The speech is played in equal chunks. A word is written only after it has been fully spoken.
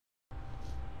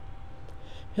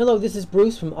Hello, this is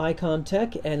Bruce from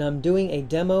EyeComTec, and I'm doing a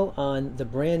demo on the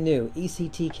brand new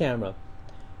ECTcamera.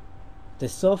 The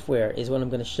software is what I'm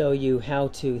going to show you how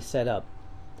to set up.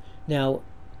 Now,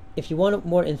 if you want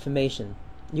more information,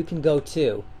 you can go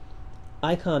to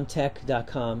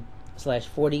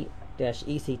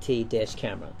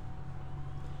EyeComTec.com/40-ECT-camera.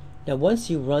 Now, once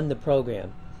you run the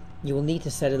program, you will need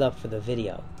to set it up for the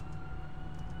video.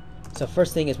 So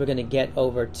first thing is we're going to get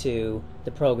over to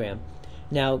the program.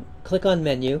 Now click on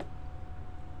Menu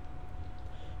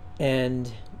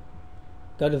and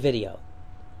go to Video.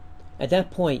 At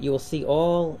that point you will see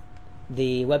all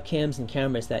the webcams and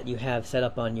cameras that you have set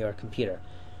up on your computer.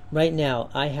 Right now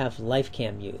I have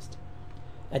LifeCam used.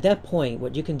 At that point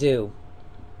what you can do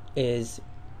is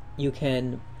you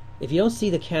can, if you don't see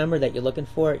the camera that you're looking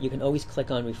for, you can always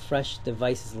click on Refresh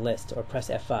Devices List or press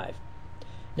F5.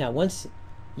 Now once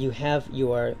you have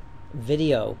your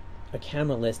video or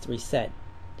camera list reset,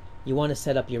 you want to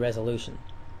set up your resolution.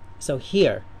 So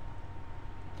here,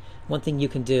 one thing you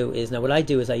can do is, now what I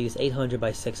do is I use 800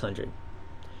 by 600.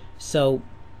 So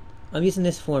I'm using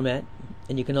this format,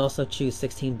 and you can also choose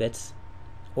 16 bits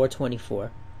or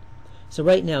 24. So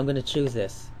right now I'm going to choose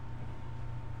this.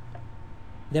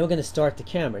 Then we're going to start the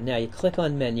camera. Now you click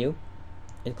on Menu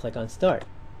and click on Start.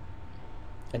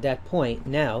 At that point,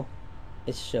 now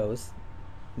it shows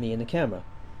me in the camera.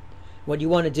 What you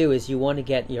want to do is you want to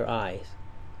get your eyes.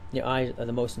 Your eyes are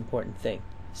the most important thing.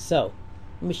 So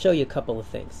let me show you a couple of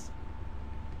things.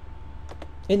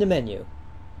 In the menu,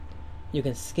 you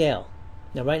can scale.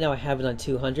 Now right now I have it on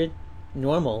 200.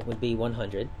 Normal would be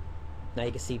 100. Now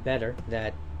you can see better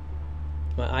that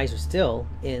my eyes are still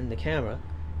in the camera,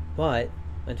 but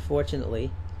unfortunately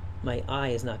my eye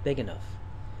is not big enough.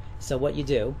 So what you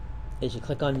do is you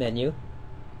click on Menu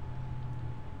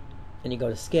and you go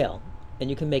to Scale, and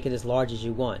you can make it as large as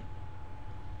you want.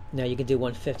 Now you can do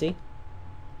 150,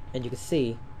 and you can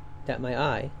see that my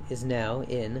eye is now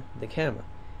in the camera.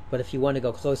 But if you want to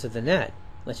go closer than that,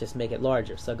 let's just make it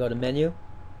larger. So go to Menu,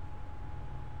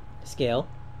 Scale,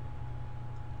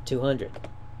 200.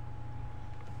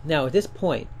 Now at this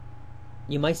point,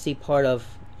 you might see part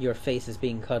of your face is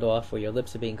being cut off or your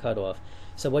lips are being cut off.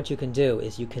 So what you can do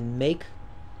is you can make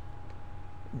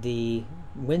the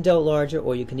window larger,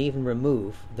 or you can even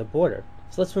remove the border.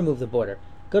 So let's remove the border.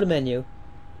 Go to Menu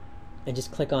and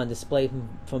just click on Display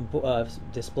Form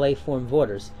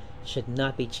Borders. Should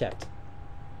not be checked.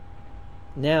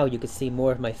 Now you can see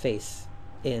more of my face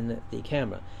in the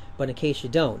camera. But in case you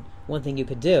don't, one thing you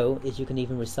could do is you can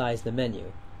even resize the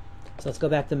menu. So let's go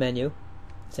back to Menu,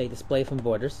 say Display Form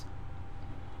Borders,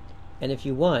 and if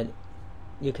you want,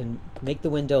 you can make the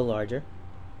window larger.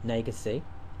 Now you can see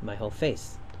my whole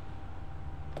face.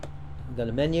 Go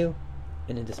to Menu,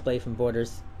 and the Display Form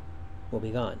Borders will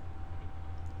be gone.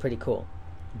 Pretty cool.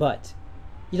 But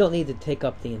you don't need to take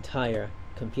up the entire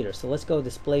computer. So let's go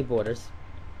Display Borders,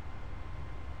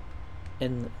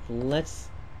 and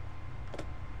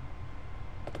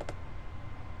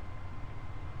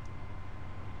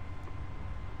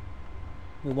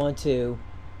we want to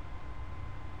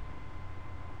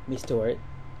restore it.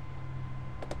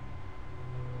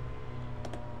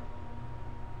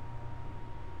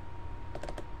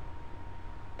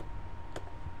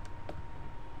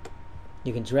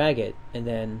 You can drag it and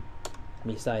then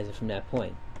resize it from that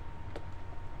point.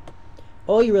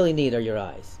 All you really need are your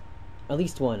eyes, at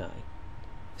least one eye.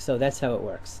 So that's how it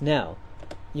works. Now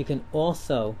you can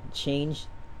also change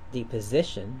the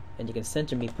position, and you can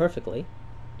center me perfectly,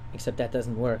 except that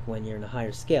doesn't work when you're in a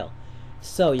higher scale.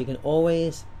 So you can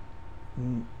always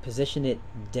position it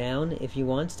down if you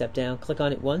want. Step down, click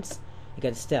on it once, you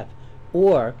got a step.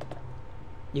 Or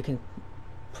you can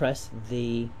press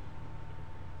the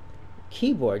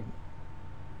keyboard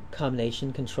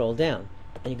combination Control down,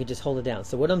 and you can just hold it down.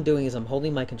 So what I'm doing is I'm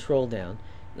holding my Control down,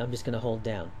 and I'm just going to hold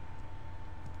down,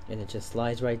 and it just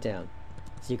slides right down.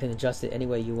 So you can adjust it any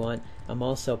way you want. I'm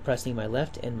also pressing my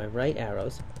left and my right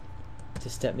arrows to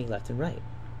step me left and right.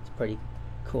 It's pretty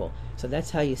cool. So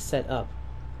that's how you set up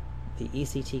the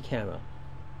ECTcamera.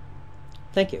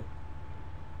 Thank you.